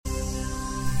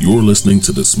You're listening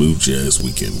to the Smooth Jazz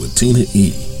Weekend with Tina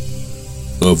E.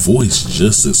 A voice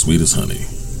just as sweet as honey,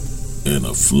 and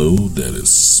a flow that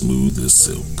is smooth as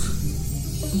silk.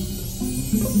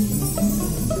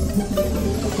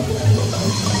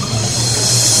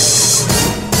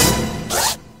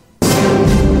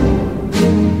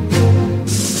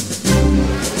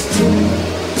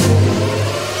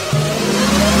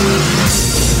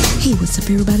 Hey, what's up,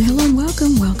 everybody? Hello and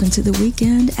welcome. Welcome to the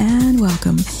weekend, and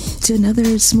welcome to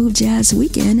another Smooth Jazz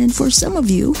Weekend. And for some of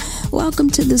you,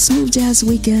 welcome to the Smooth Jazz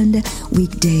Weekend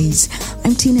weekdays.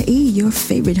 I'm Tina E., your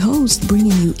favorite host,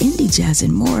 bringing you indie jazz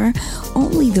and more.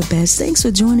 Only the best. Thanks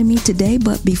for joining me today.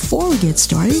 But before we get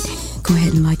started, go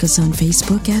ahead and like us on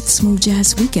Facebook at Smooth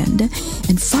Jazz Weekend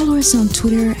and follow us on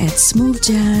Twitter at Smooth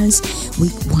Jazz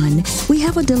Week 1. We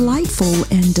have a delightful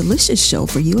and delicious show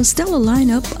for you, a stellar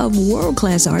lineup of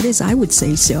world-class artists, I would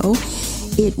say so.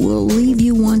 It will leave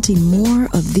you wanting more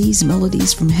of these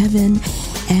melodies from heaven.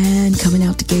 And coming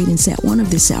out the gate in set one of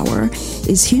this hour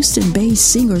is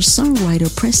Houston-based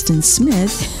singer-songwriter Preston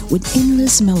Smith with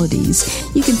Endless Melodies.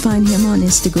 You can find him on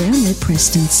Instagram at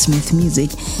Preston Smith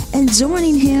Music. And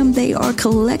joining him, they are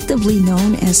collectively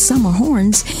known as Summer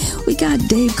Horns. We got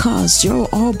Dave Koz, Joe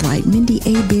Albright, Mindy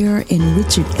Abair, and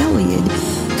Richard Elliott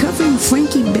covering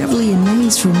Frankie Beverly and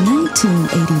Mays from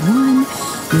 1981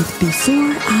 with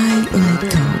Before I Let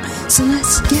Go. So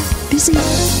let's get busy.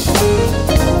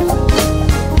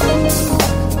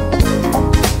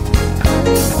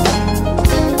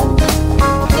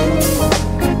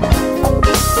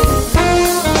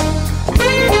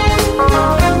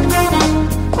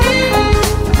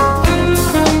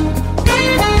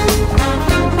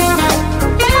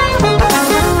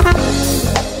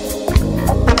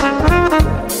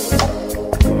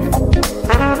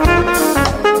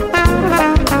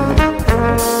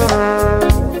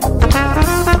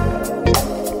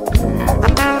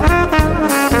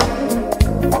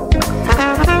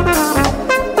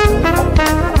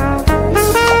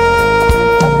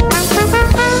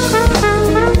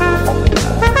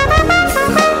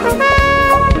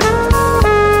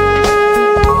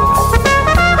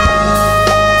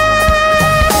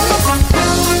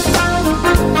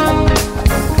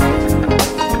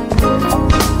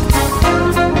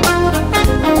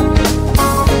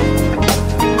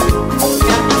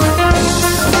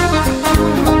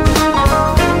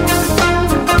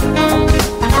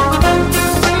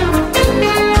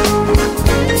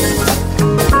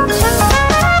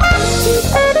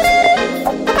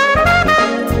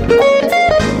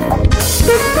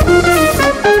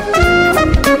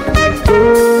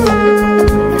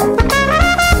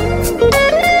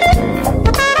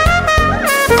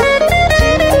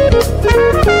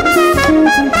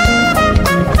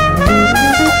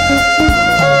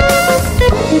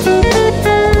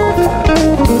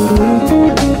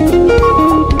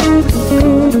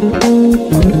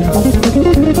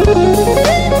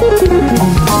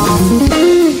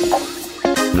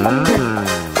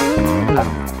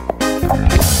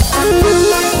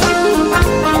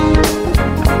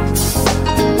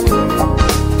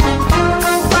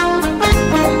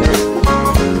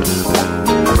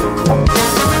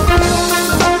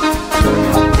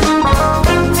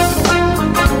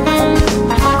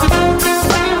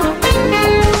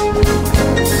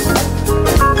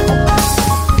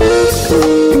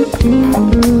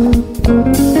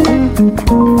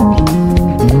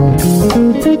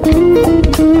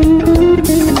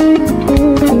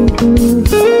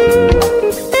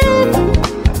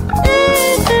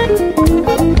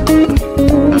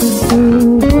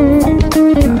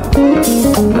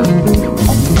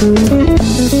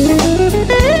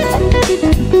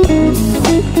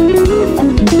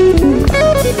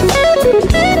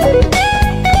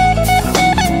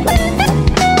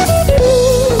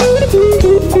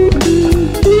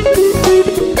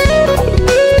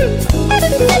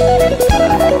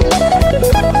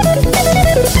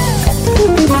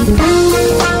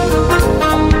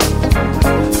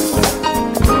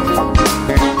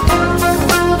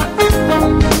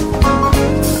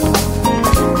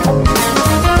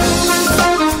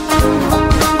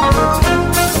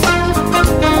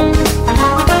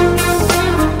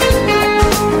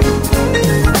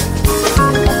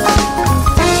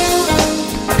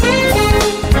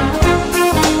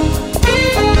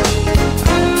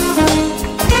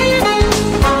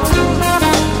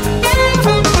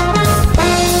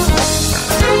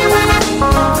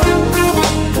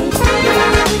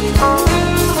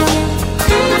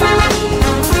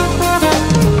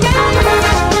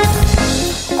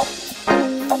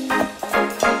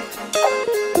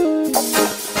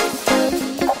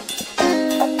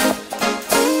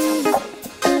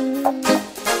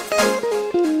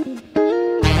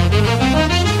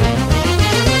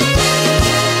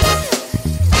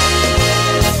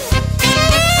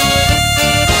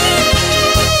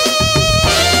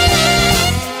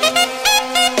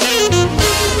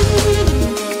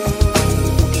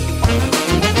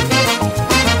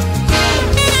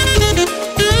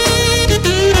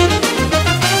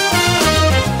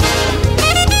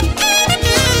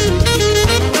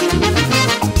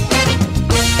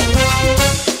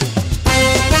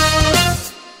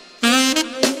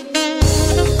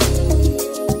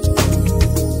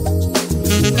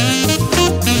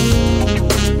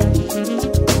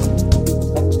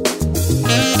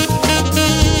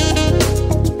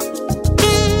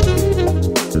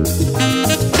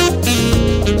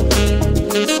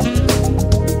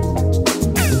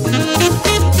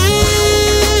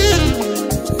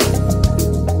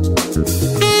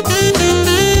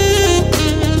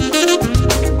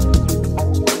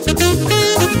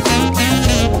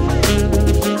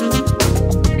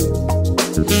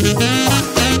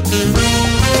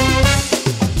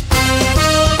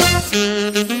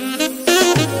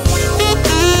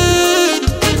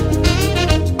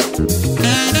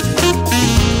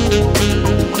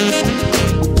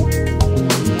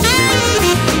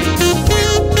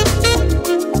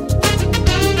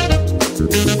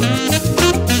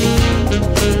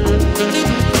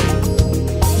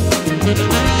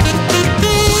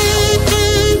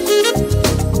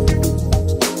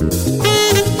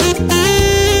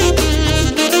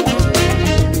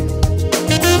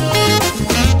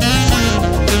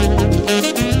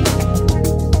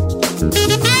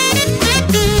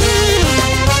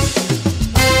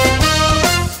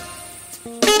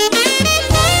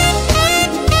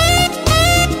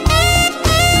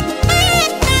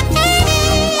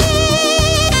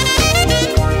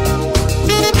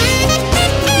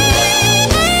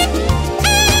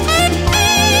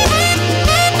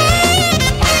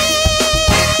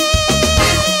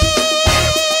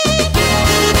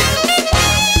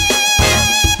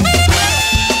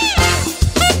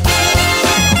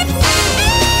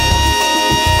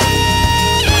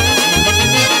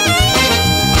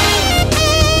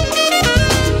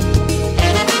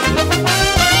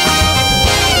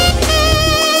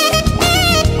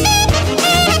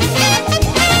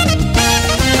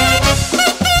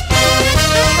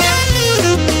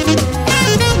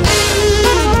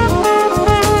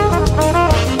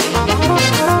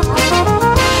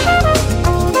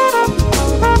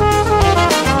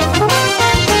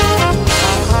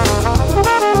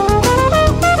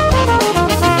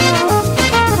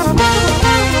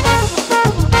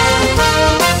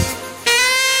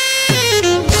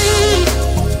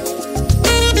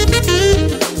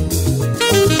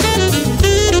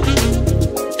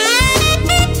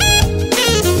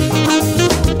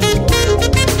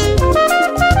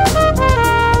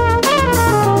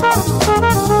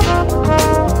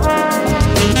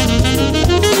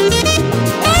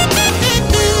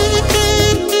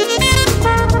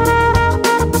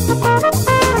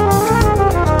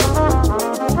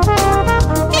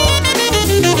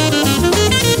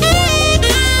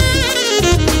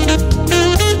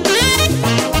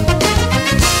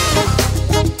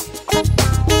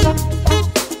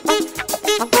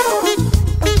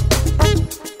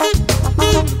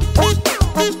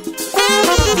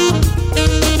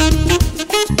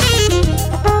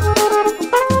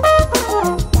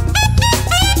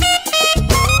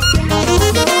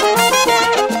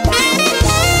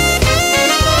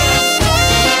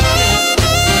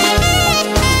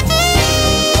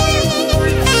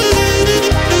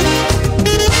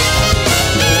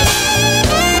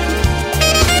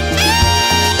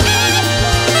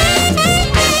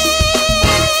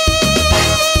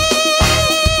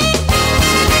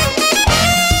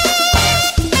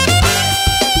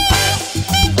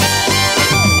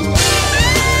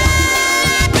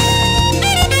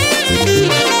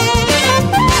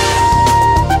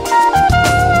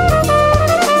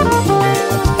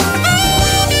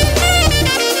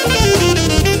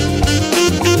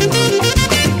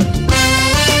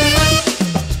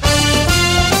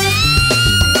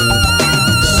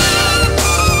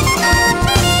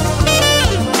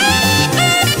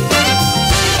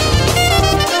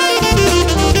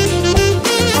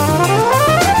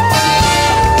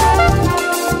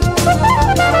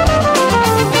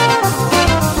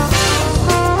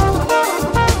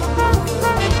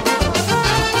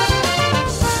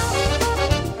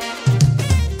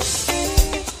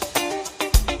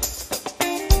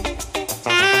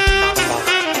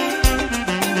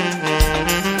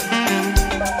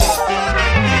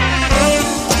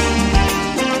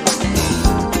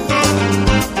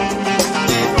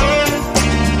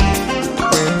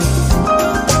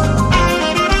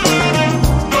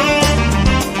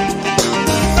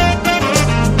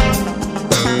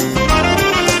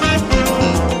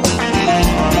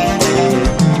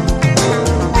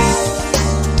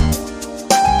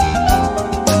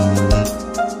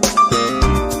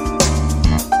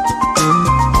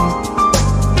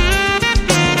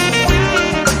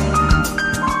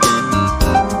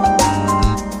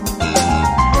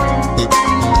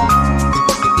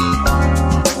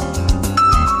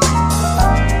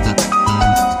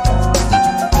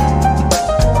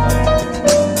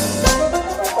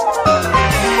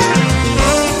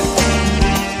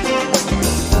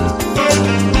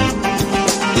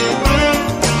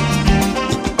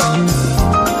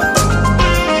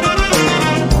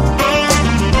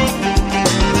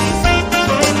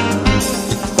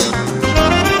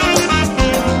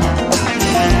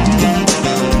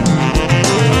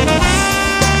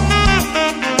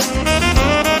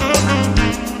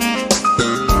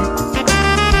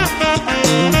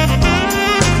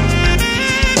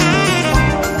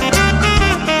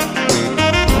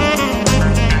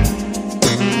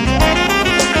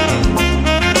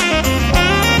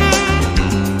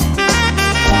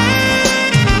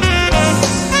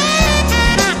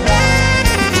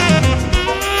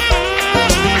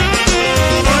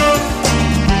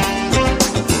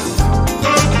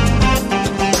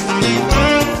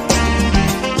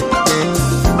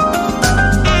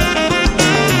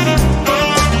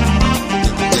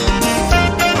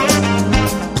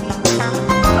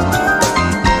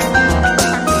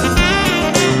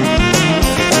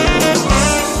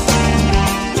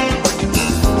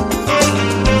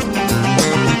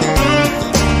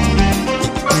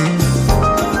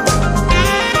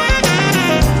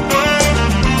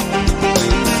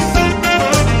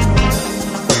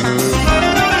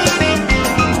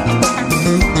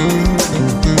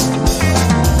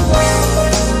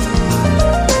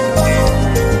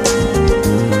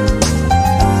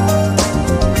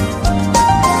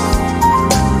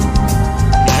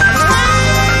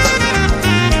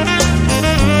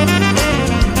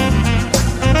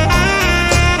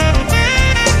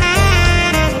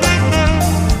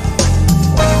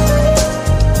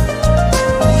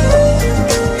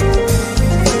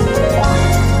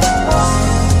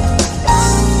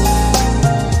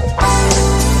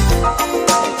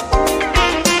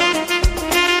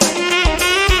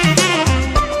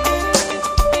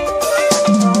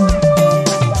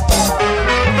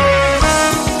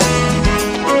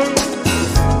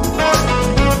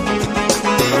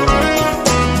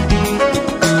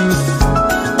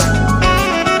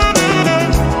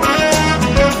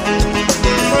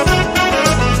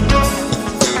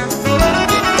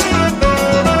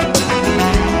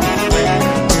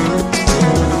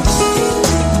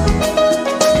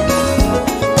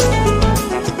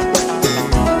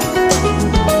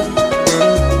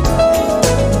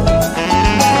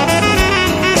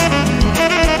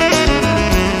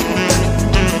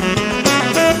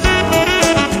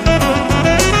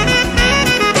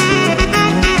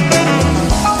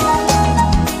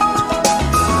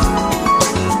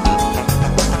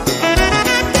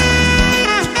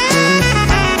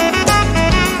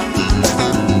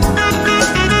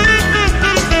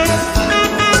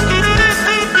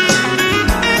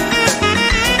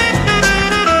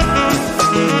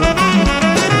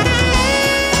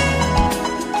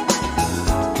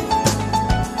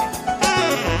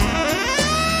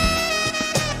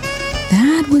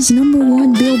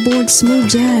 #1 Billboard Smooth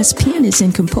Jazz pianist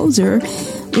and composer,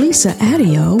 Lisa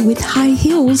Addio, with High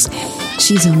Heels.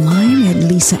 She's online at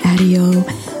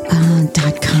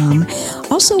lisaadio.com.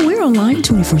 Also, we're online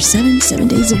 24/7, 7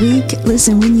 days a week.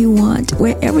 Listen when you want,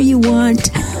 wherever you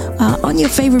want, on your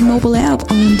favorite mobile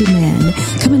app on demand.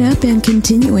 Coming up and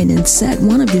continuing in set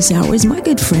 1 of this hour is my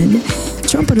good friend,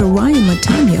 trumpeter Ryan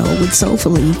Matano with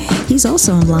Soulfully. He's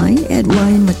also online at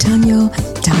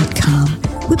ryanmatano.com.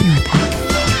 We'll be right back.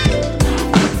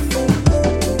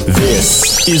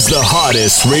 This is the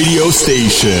hottest radio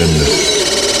station.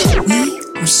 We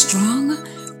are strong,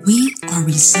 we are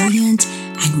resilient,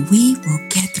 and we will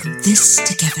get through this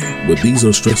together. But these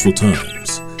are stressful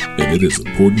times, and it is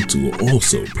important to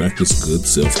also practice good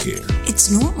self-care. It's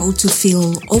normal to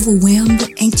feel overwhelmed,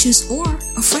 anxious, or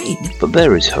afraid. But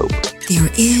there is hope. There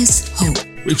is hope.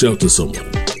 Reach out to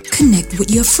someone. Connect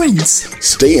with your friends.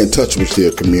 Stay in touch with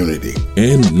your community.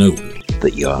 And know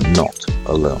That you are not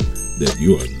alone. that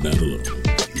you are not alone.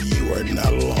 You are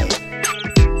not alone.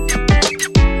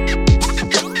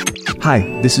 Hi,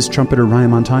 this is trumpeter Ryan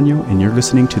Montano, and you're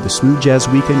listening to the Smooth Jazz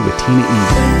Weekend with Tina E.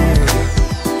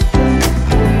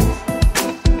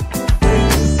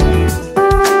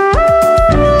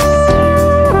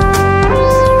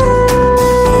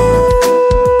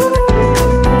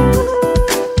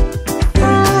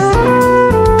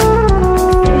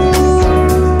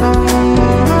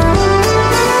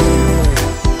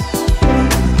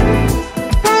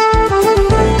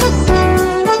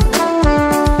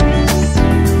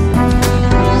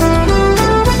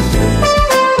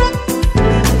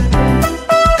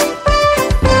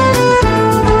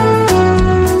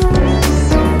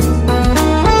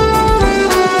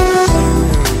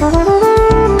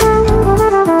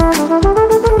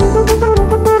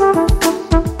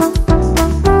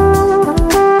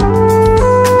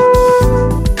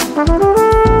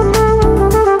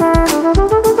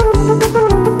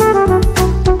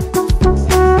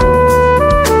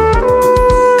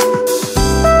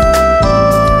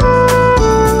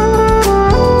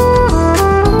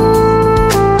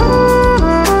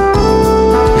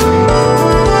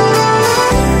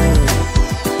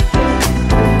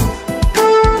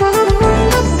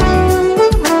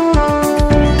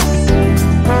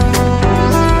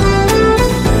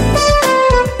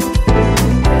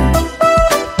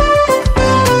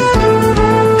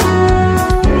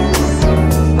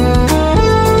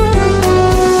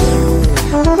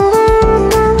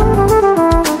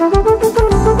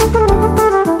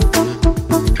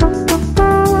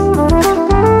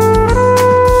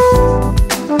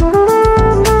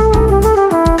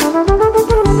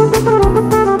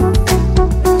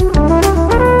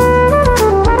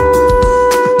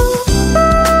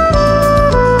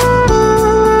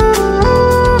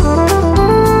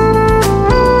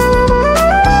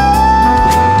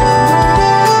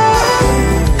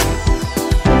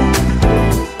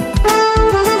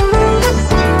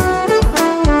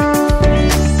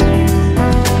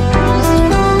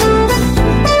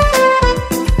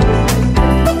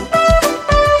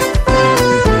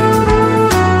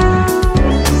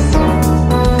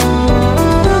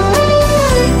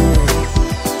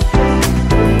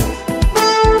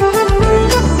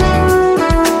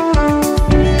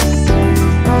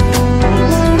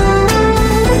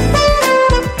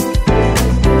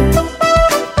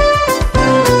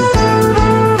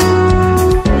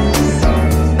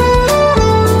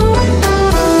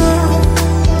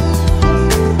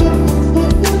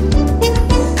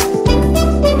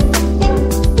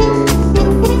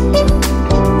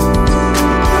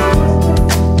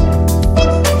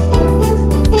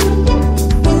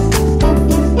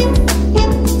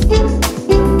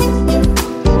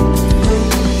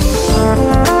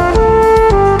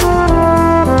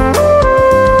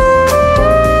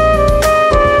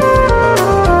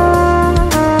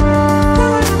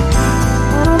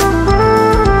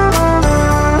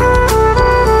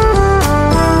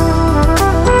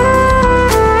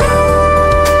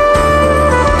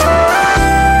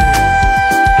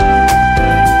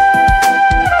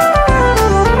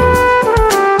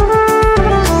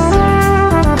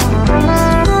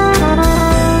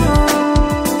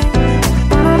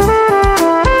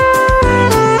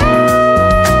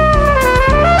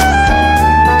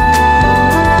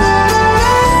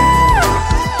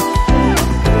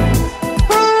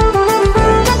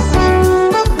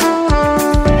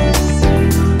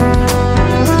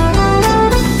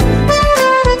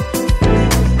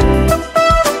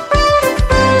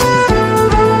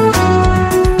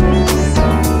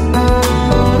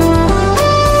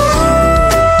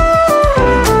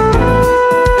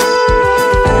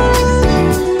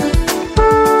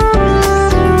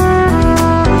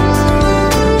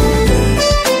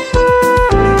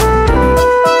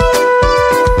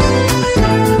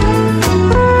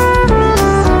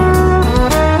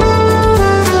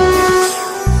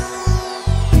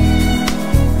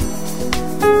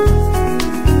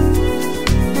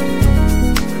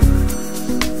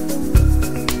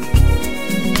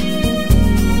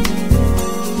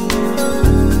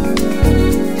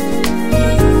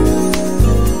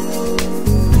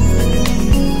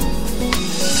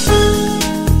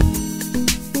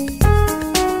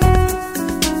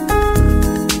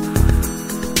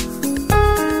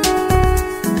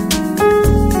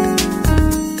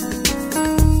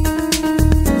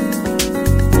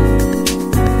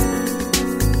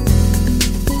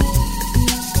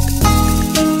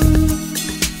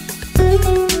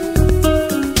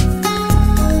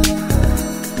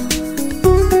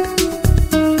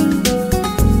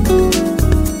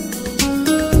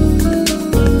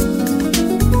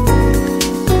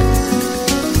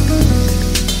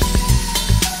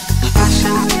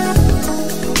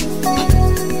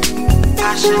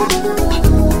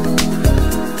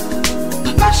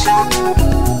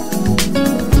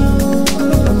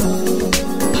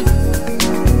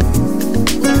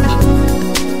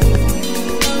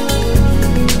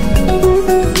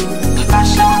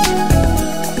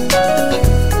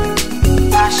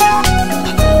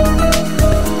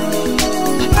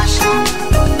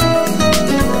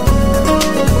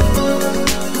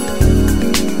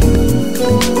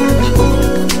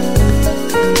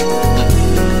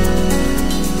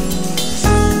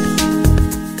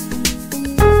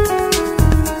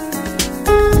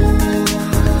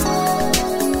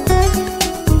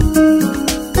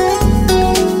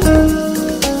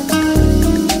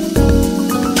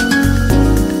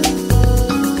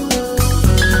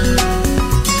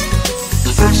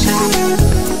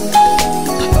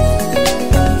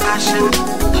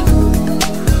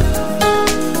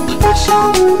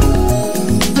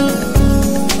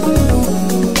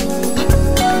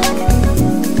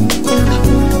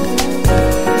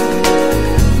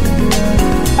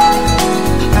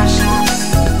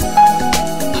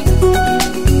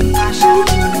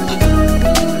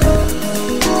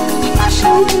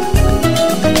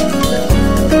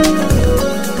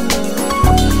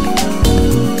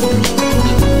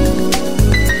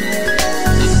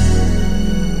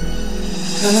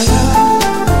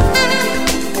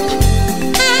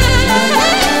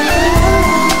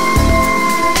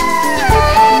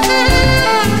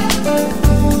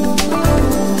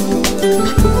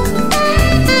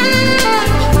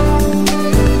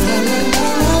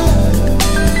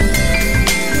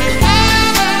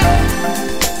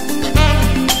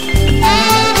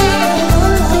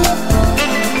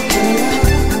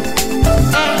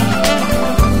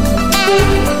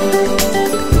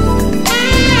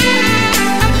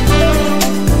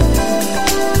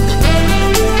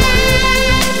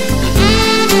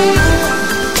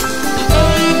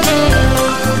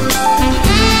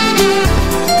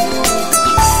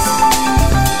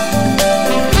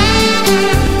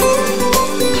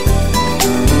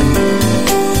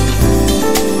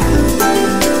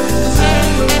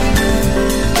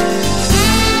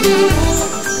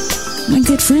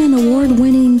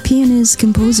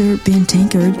 Composer Ben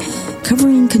Tankard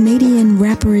covering Canadian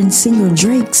rapper and singer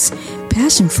Drake's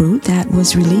Passion Fruit that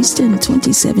was released in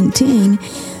 2017.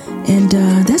 And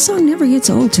that song never gets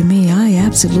old to me. I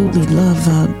absolutely love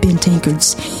Ben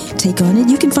Tankard's take on it.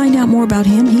 You can find out more about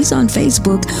him. He's on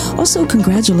Facebook. Also,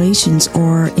 congratulations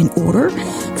are in order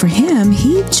for him.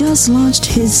 He just launched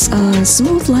his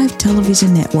Smooth Life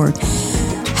Television Network.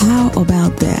 How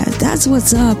about that? That's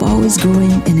what's up. Always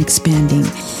growing and expanding.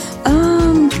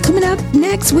 Coming up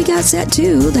next, we got set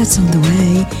 2. That's on the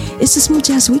way. It's the Smooth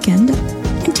Jazz Weekend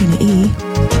and Tina E.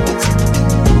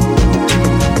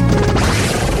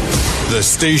 The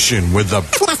station with the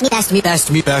best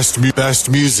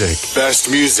music. Best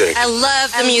music. I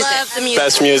love the music.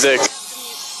 Best music.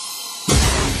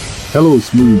 Hello,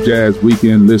 Smooth Jazz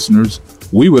Weekend listeners.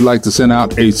 We would like to send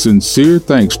out a sincere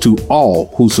thanks to all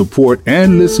who support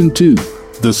and listen to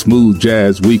the Smooth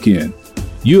Jazz Weekend.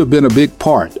 You have been a big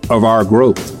part of our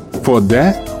growth. For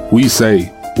that, we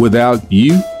say, without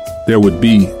you, there would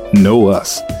be no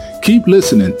us. Keep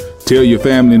listening. Tell your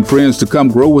family and friends to come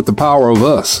grow with the power of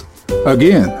us.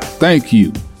 Again, thank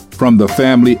you from the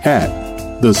family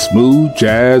at the Smooth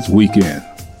Jazz Weekend.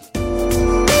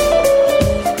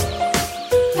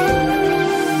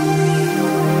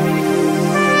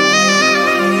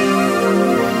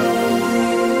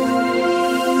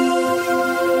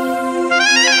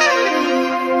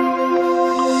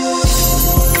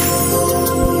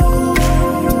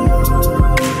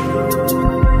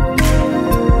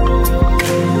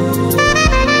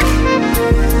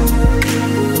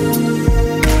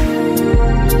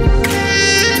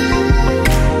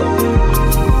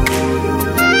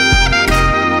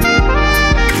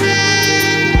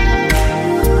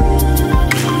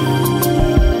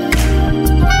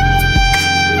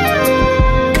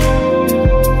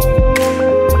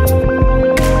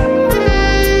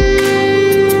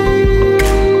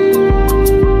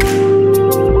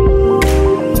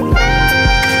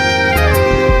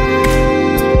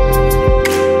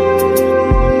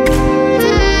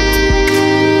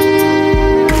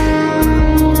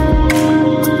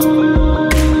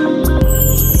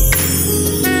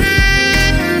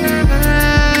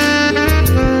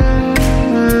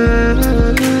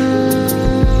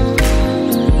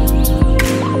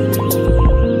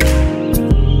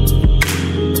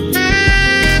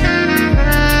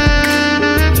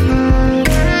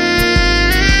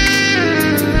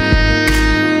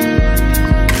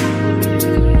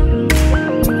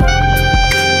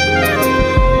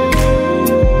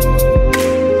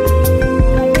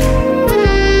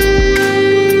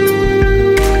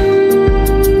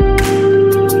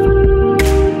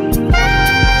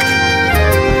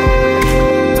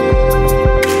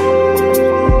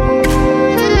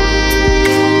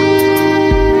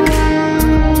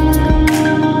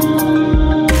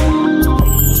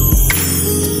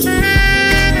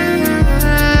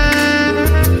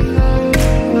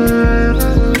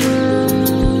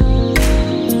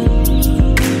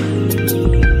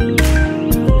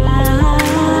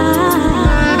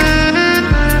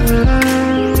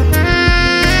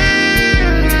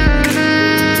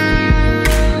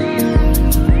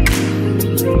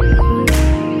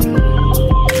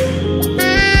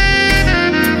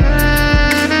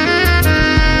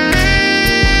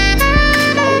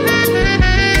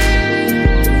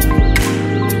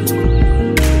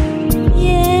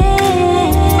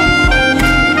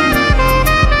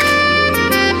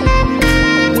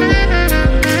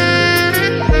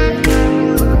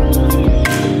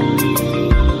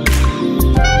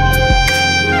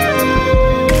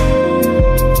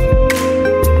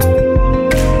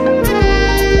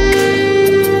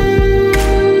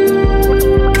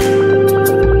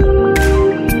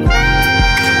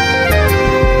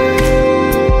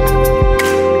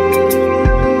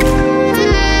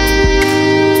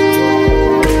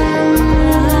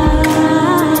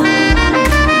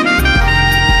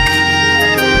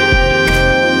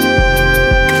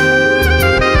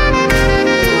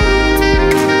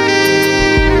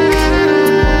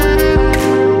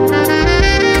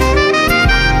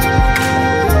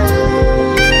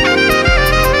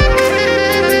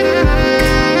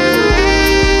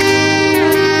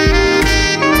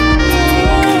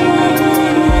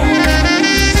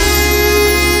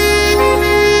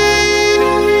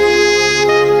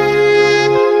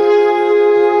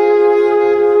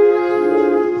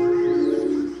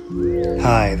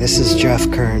 This is Jeff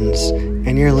Kearns,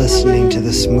 and you're listening to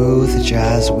the Smooth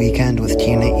Jazz Weekend with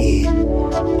Tina E.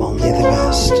 Only the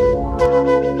best.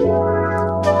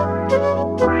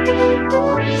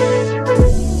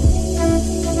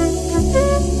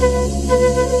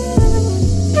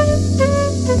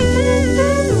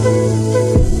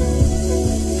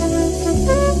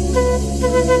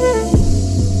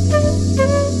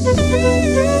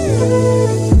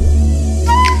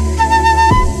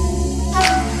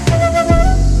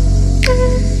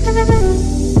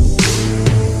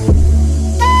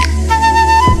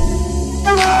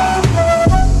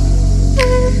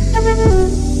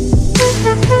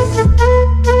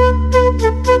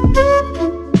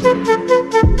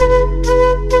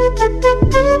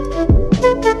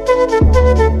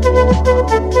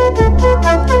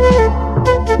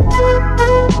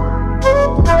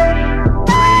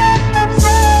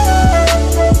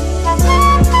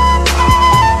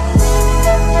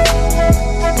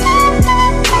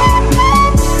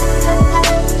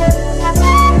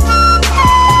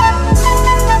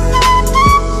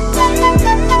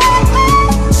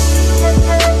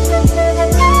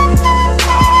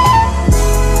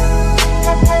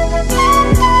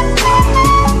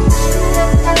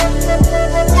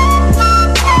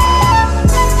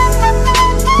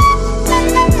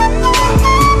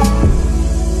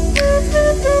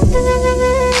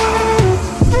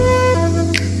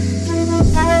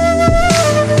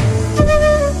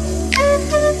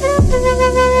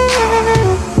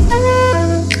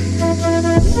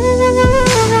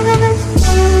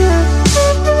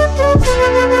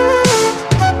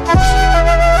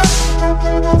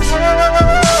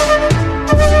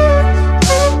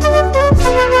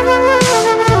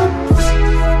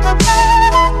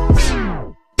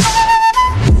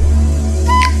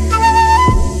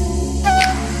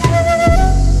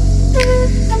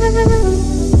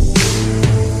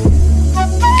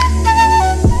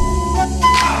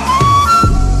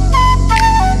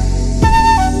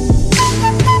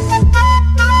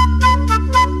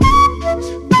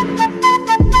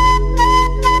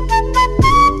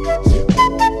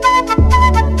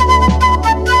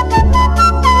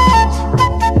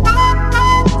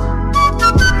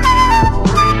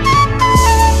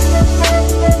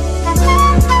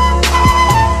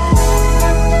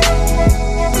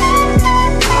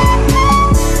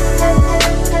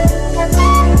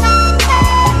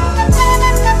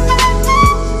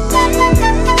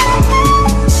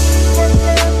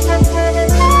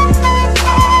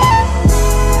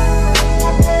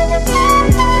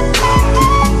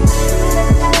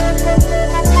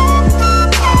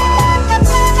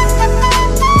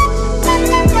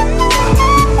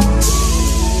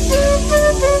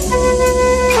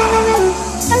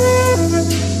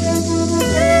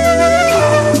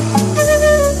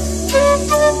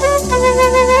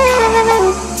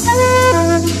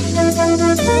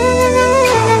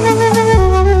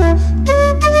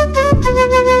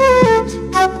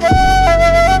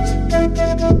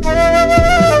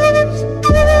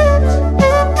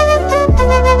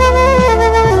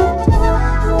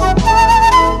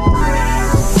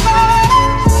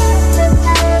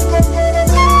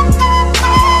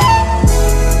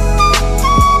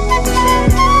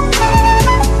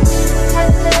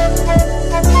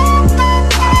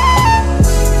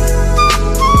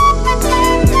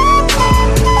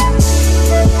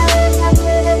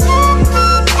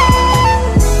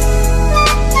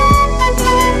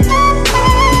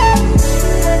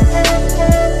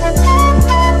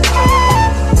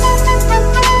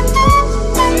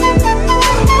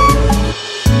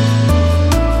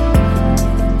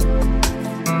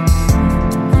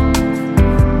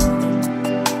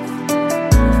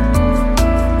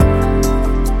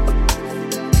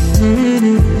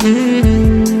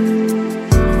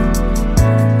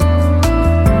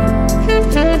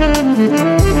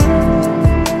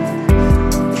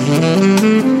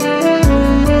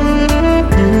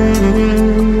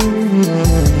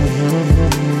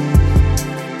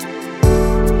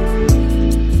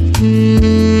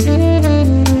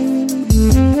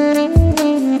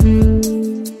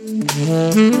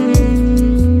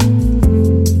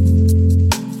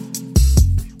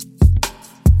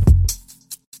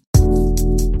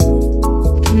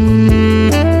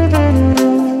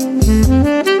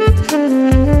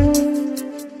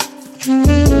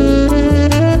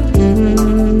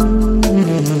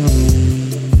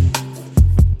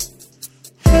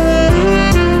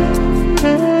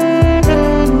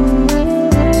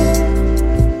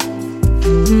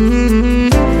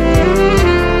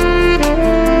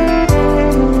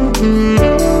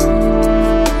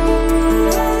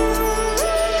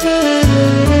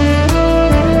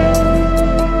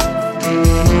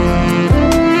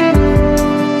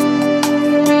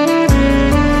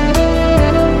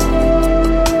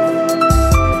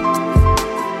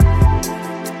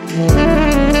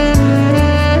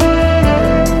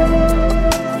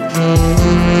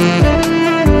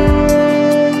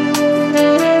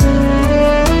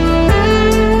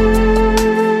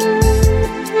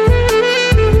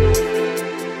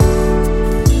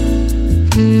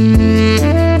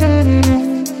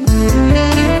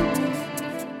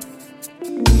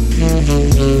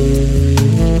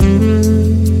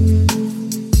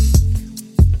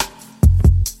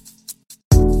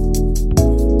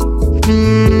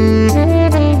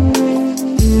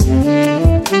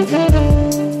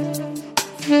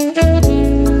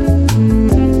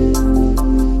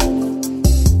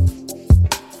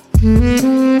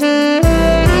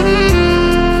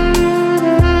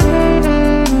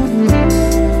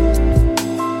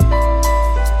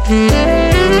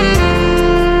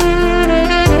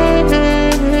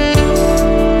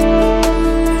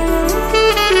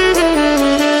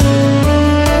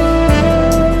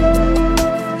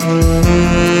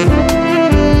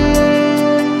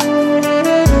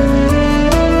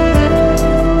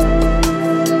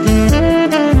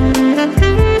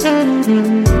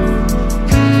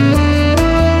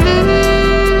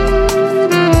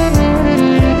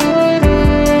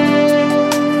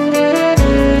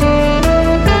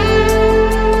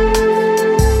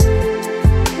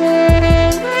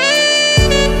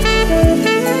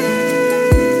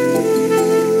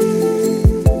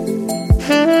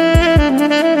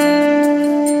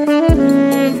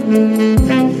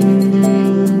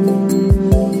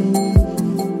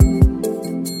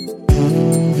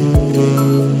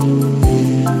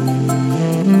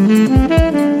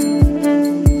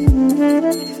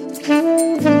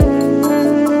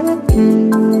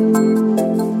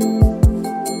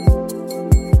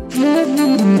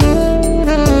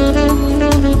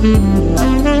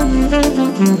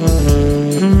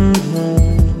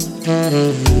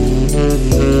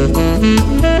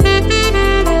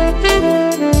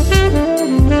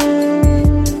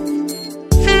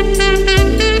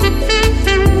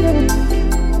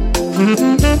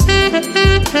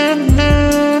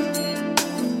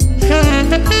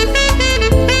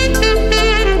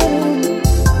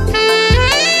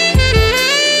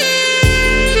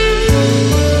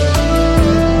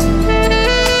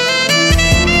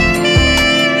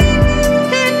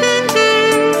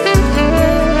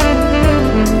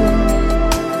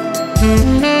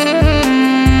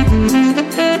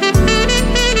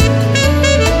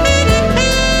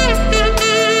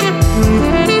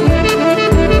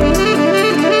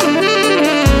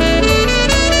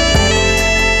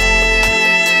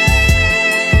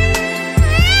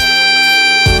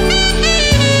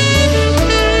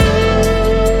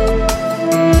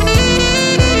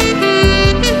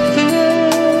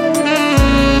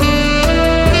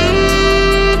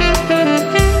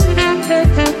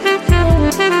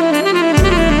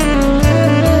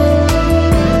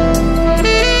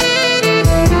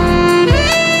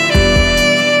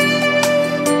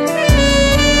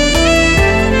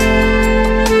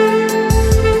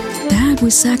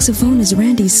 Saxophonist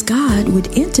Randy Scott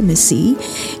with Intimacy.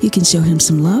 You can show him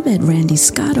some love at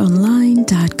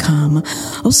randyscottonline.com.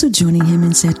 Also joining him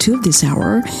in set 2 of this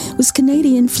hour was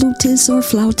Canadian flutist or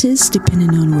flautist,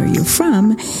 depending on where you're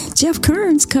from, Jeff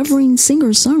Kearns, covering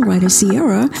singer-songwriter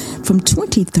Sierra from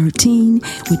 2013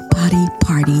 with Body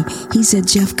Party. He's at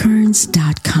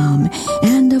jeffkearns.com.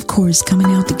 And of course, coming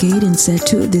out the gate in set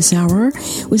 2 of this hour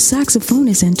was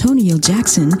saxophonist Antonio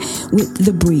Jackson with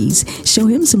The Breeze. Show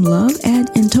him some love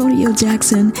at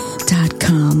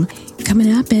AntonioJackson.com.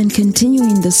 Coming up and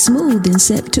continuing the smooth in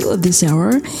set 2 of this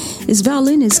hour is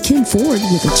violinist Ken Ford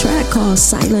with a track called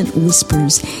Silent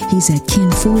Whispers. He's at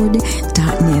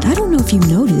kenford.net. I don't know if you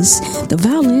noticed, the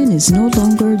violin is no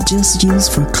longer just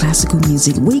used for classical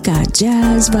music. We got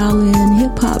jazz violin,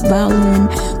 hip-hop violin,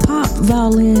 pop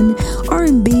violin,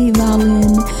 R&B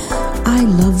violin. I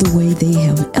love the way they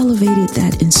have elevated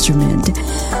that instrument.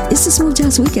 It's the Smooth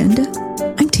Jazz Weekend.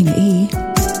 I'm Tina E.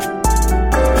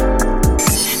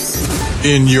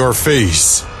 In your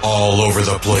face, all over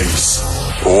the place.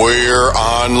 We're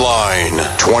online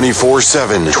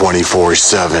 24/7.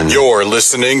 24/7. You're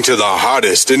listening to the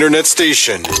hottest internet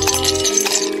station.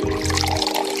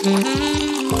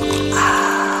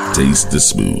 Taste the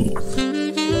smooth.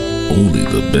 Only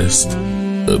the best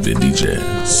of indie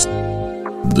jazz.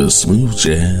 The Smooth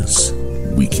Jazz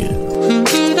Weekend.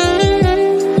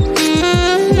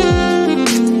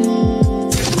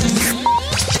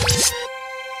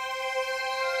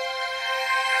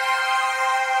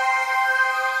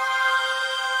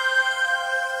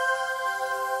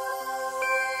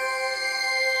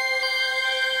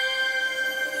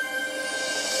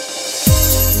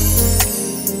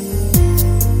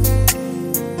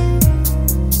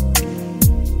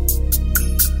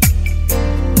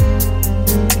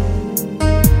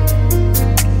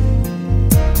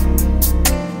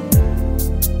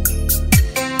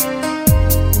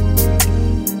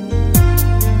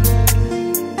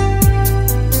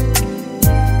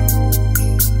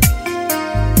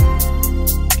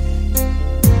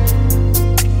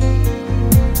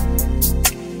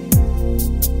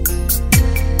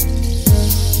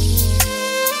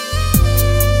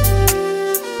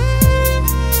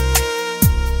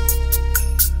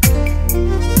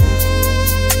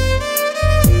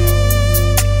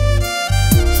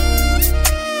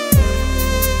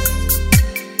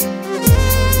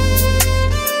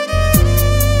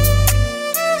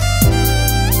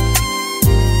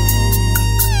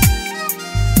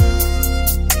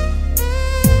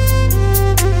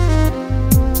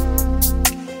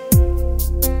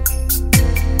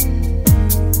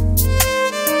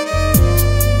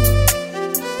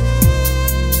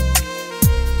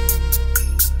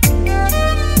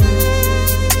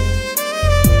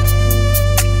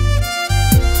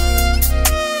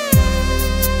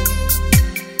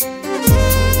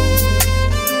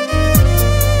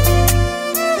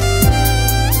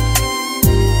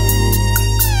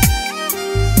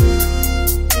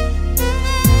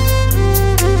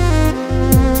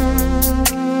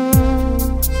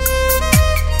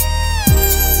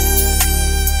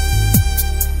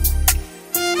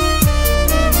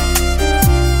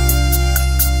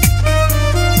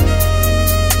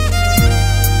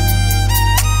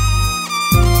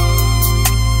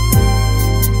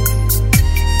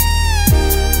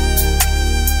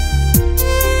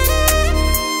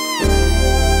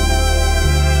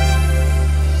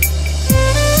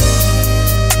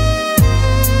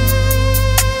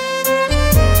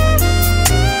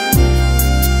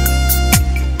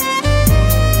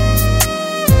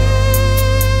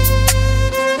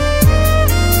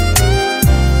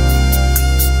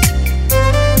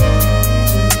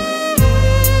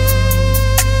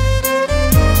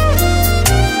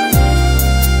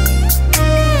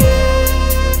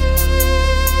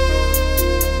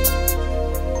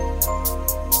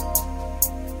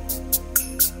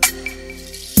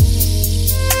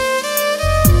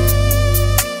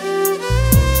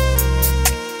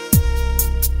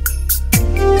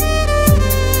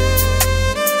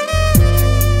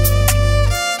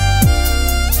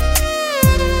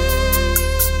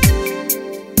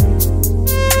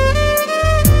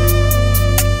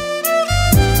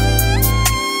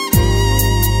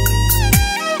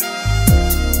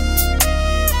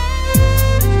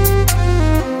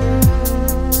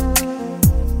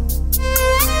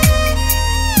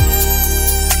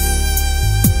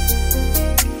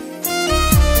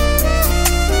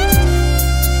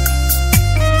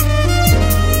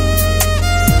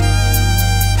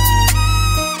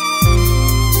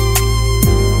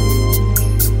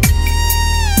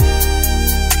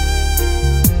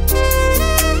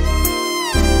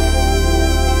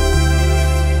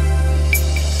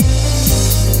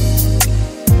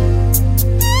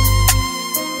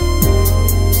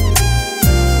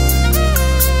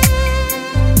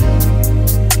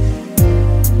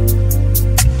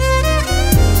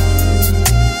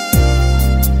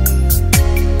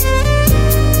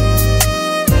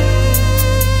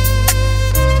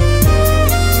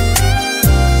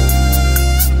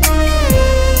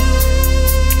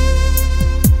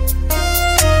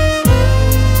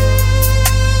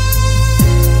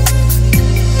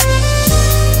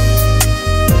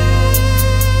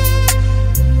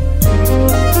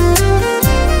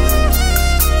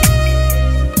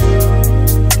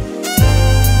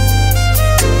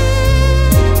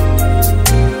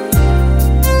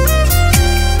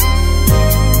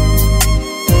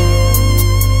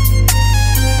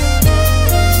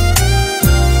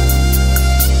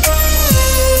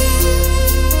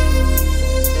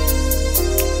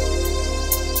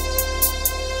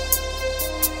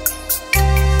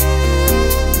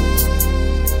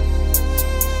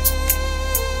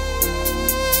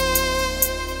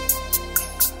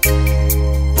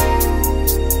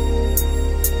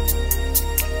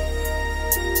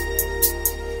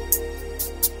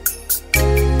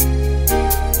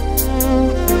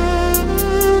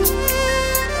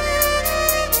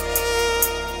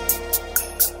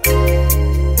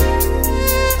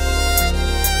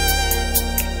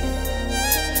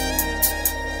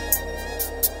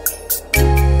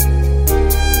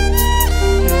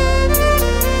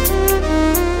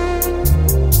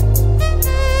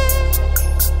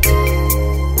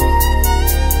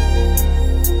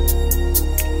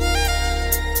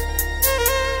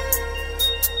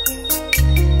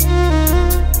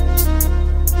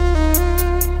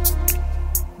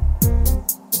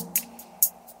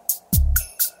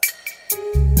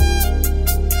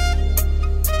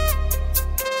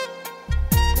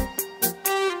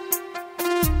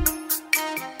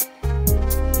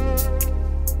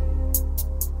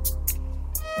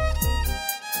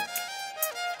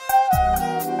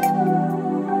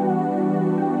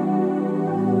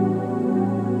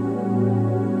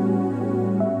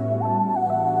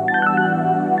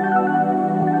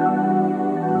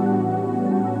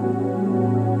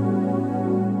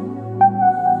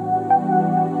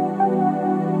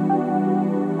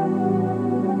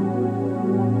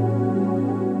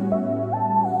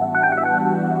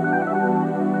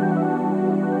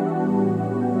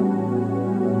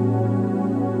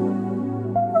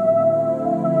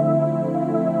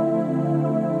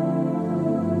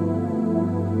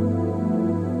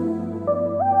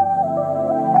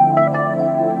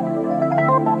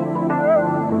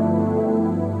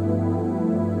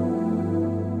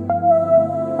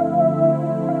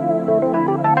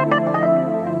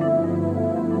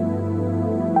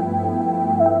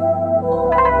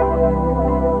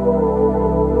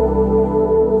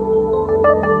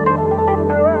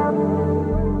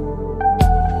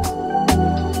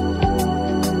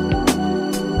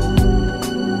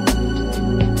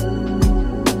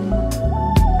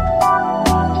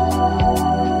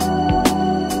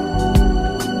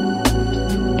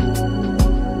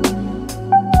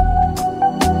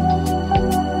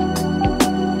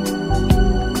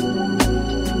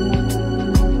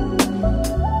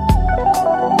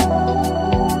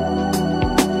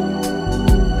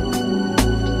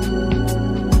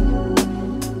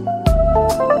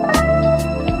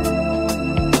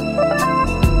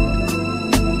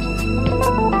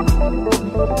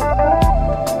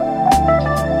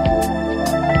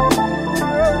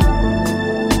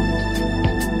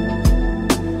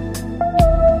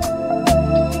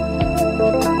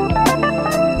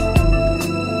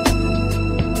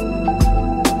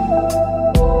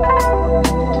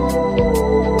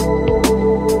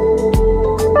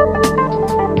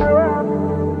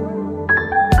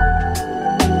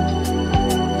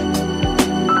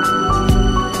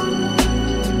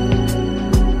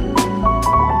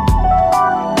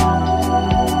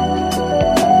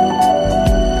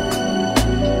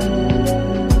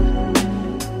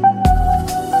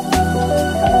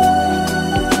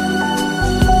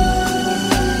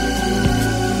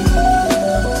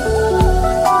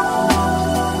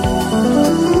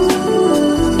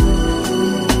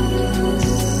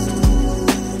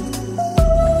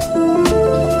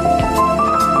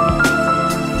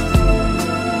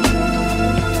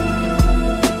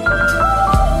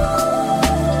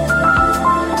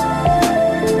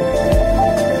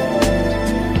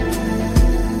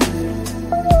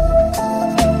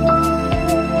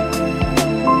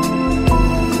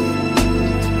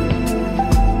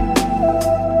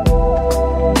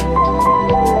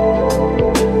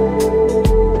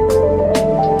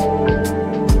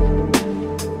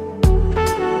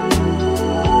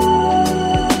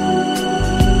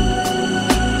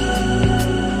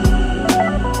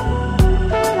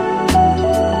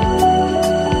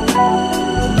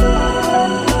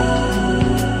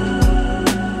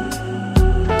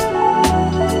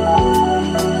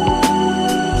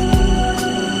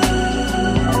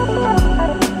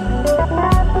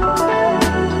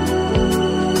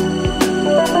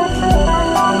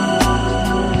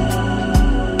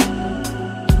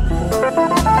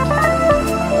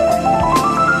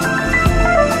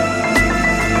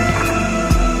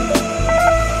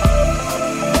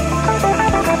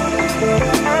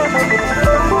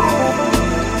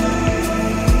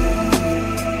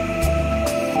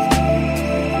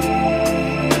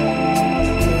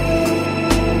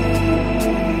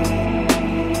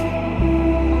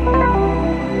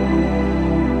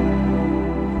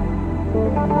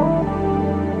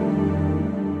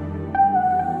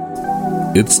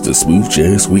 It's the Smooth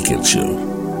Jazz Weekend Show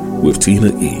with Tina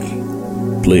E,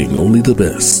 playing only the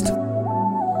best.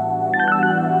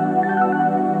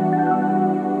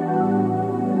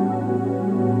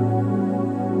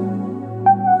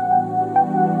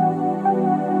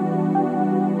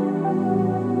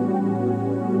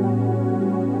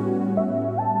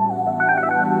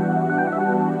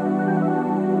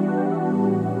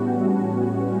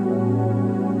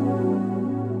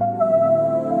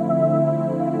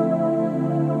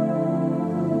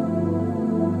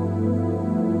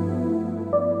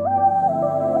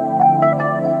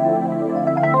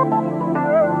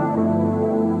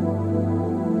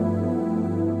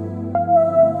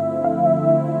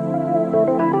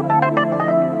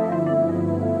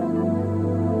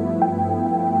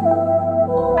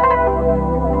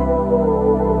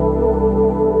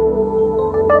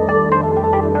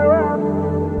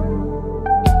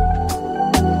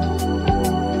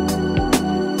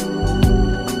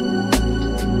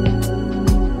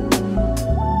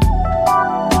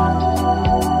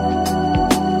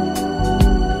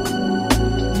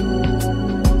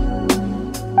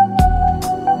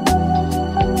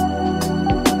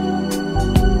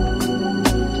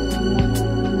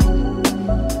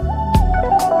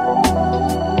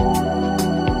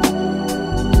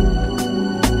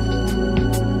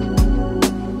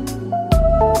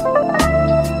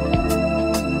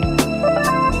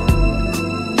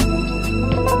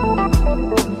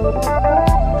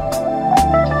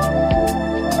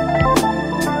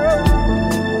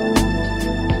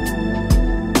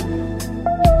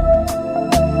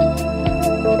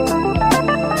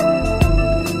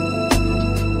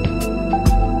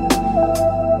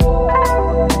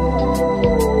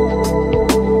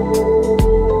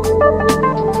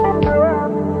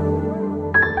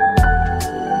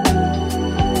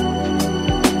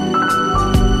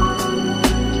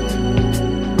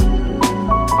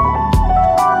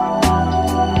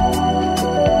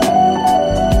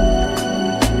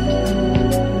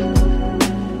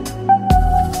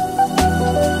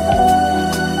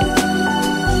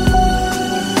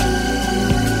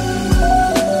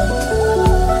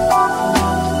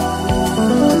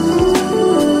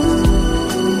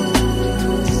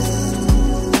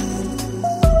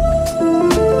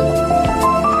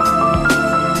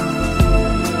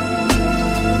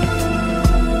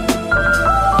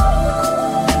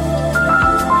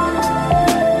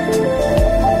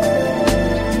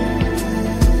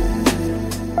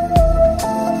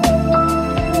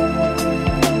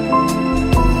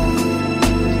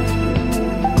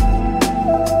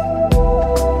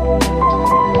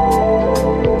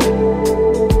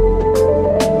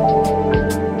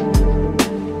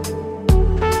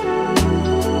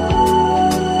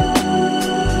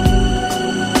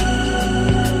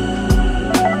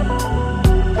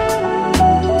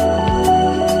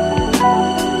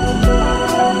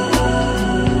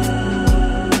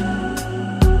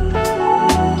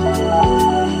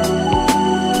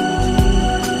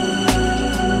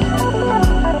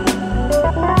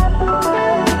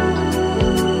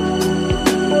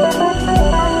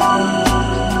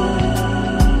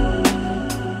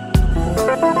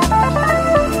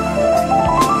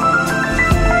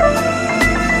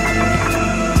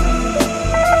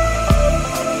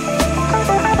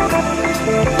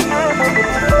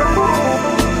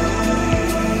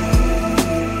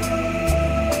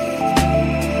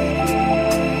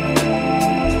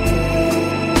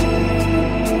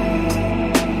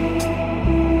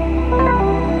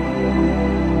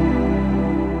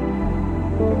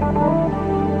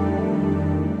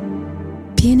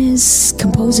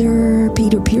 Composer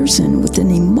Peter Pearson with an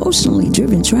emotionally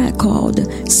driven track called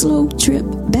Slow Trip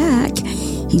Back.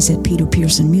 He's at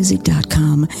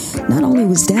peterpearsonmusic.com. Not only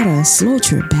was that a slow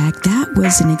trip back, that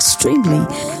was an extremely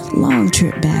long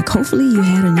trip back. Hopefully you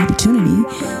had an opportunity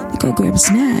to go grab a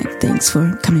snack. Thanks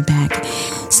for coming back.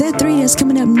 Set 3 is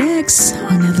coming up next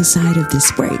on the other side of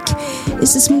this break.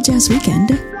 It's the Smooth Jazz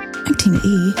Weekend. I'm Tina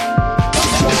E.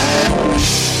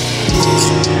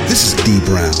 This is D.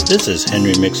 Brown. This is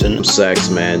Henry Mixon.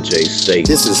 Saxman J. State.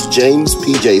 This is James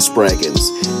P.J. Spraggins,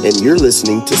 and you're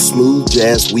listening to Smooth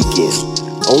Jazz Weekend.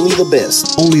 Only the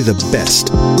best. Only the best.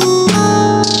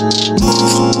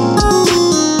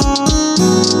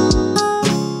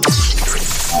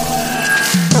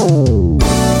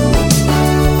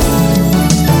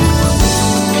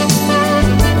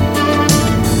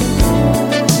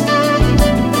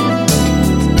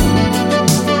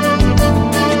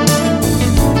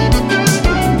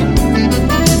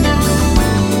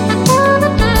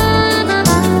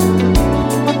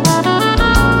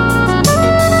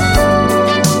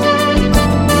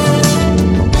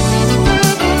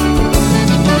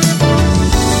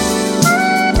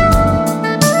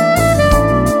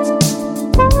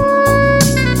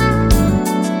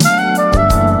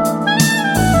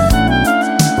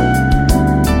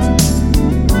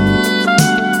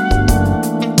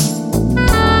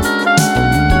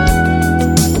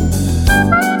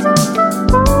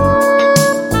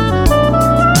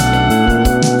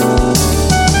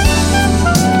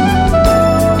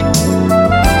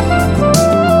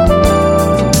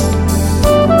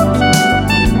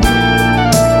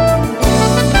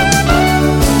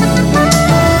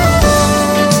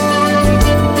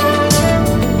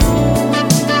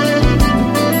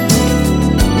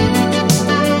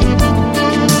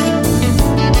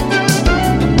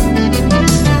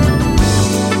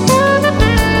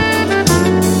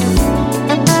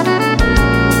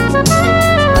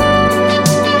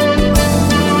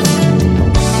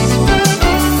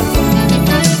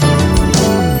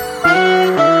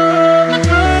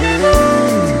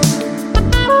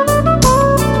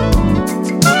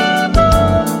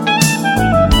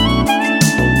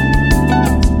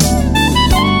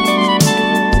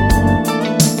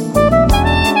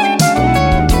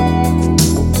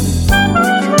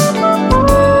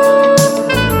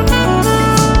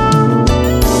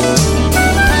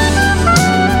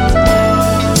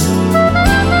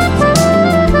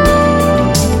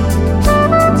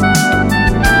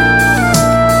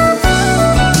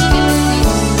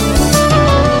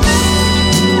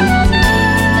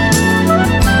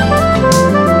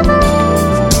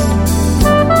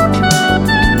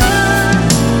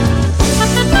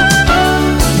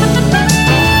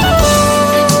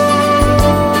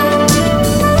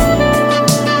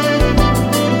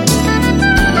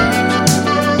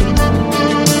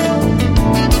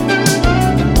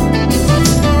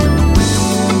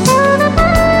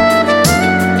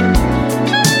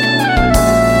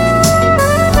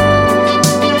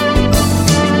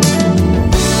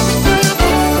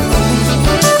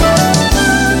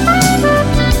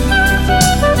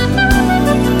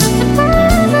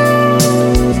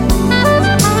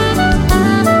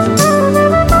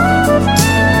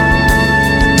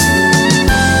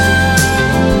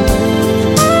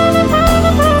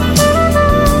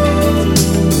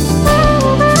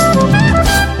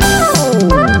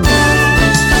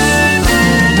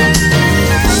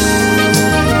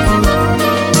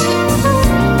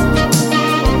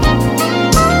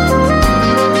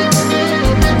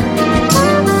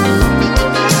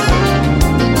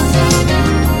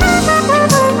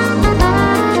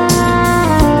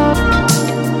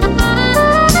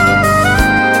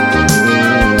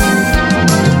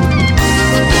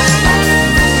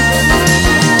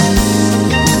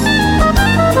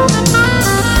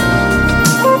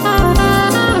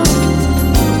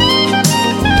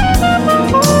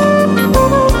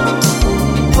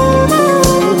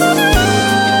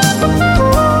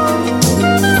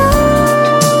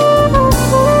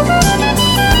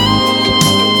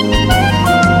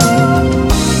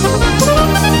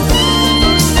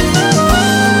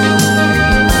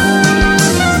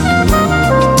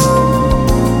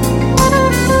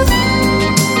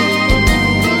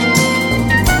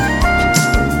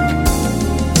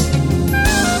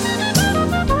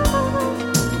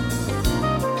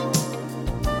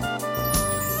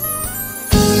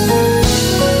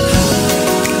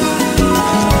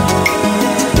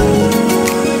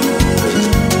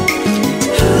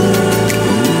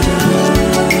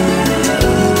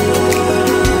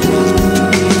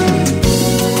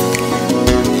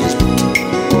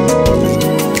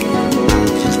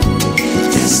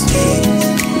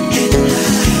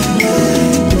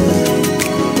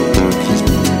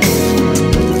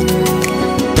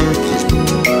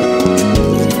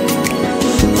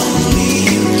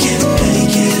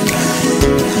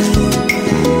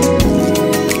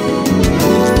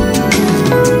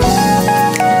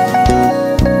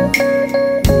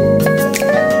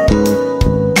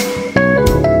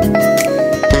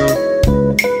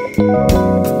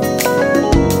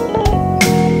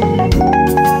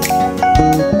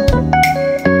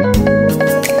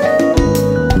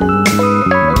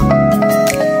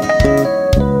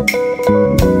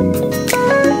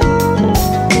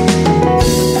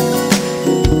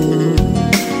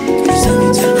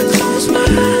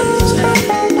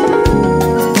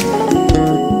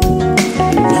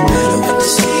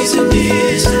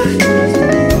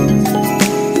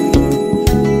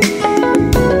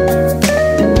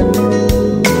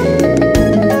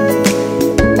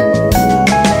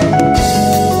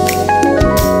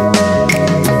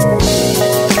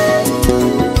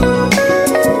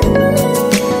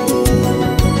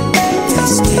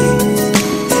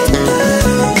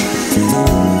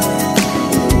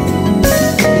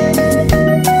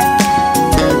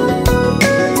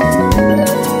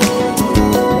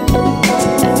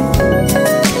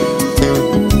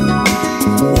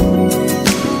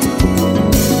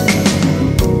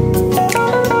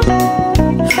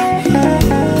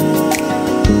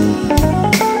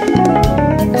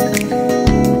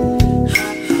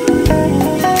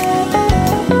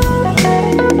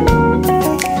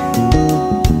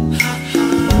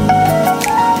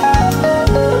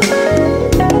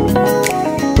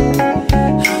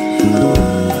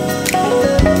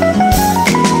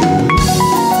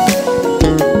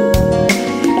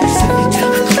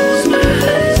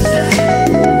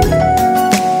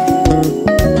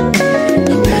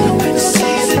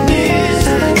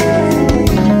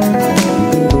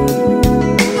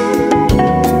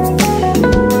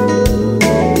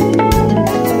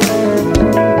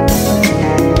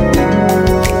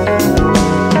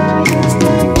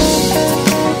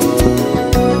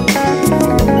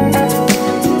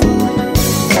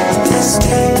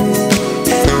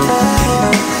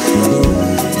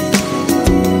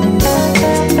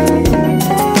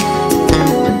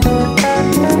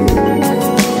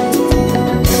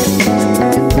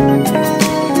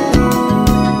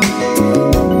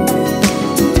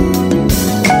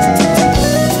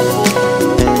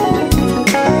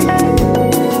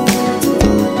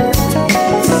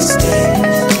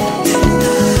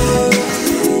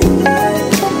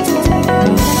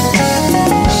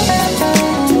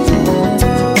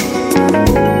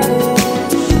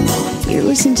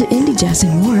 jazz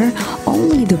and more.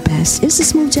 Only the best is the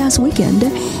Smooth Jazz Weekend.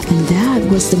 And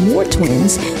that was the Moore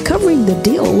Twins covering the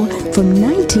deal from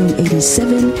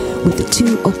 1987 with the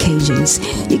two occasions.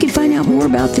 You can find out more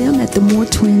about them at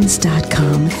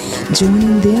themoretwins.com.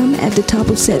 Joining them at the top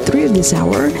of set 3 of this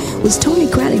hour was Tony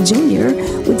Craddock Jr.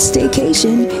 with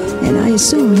Staycation, and I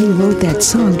assume he wrote that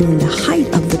song during the height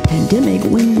of the pandemic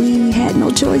when we had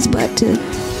no choice but to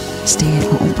stay at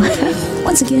home.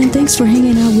 Once again, thanks for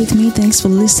hanging out with me. Thanks for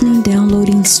listening,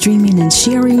 downloading, streaming, and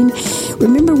sharing.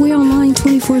 Remember, we're online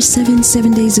 24/7,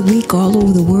 7 days a week, all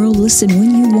over the world. Listen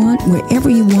when you want, wherever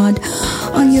you want,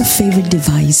 on your favorite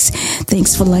device.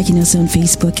 Thanks for liking us on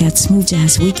Facebook at Smooth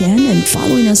Jazz Weekend and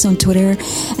following us on Twitter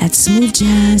at Smooth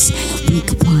Jazz Week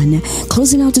 1.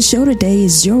 Closing out the show today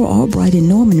is Joe Albright and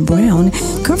Norman Brown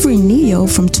covering Neo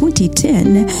from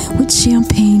 2010 with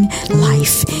Champagne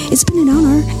Life. It's been an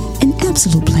honor, an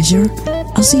absolute pleasure.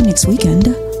 I'll see you next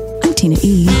weekend. I'm Tina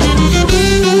E.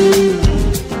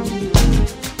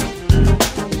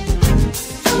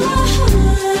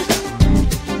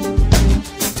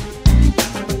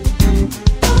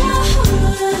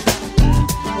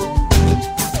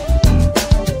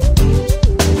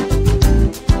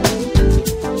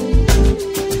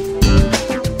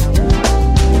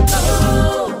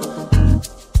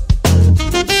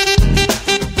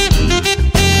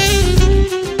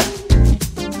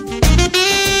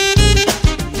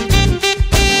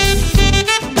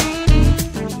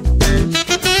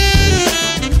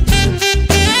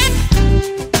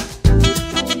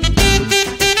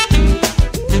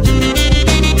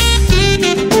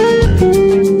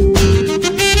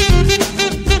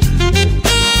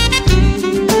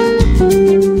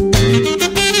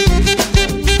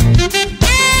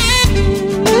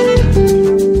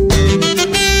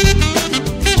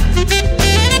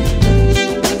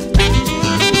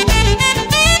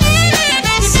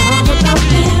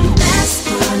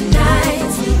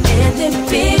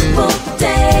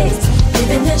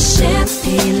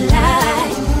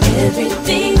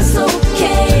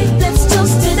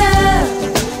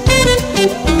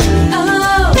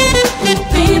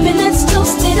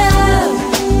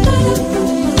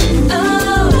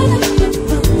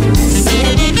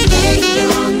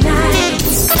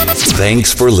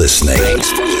 Thanks for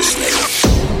listening.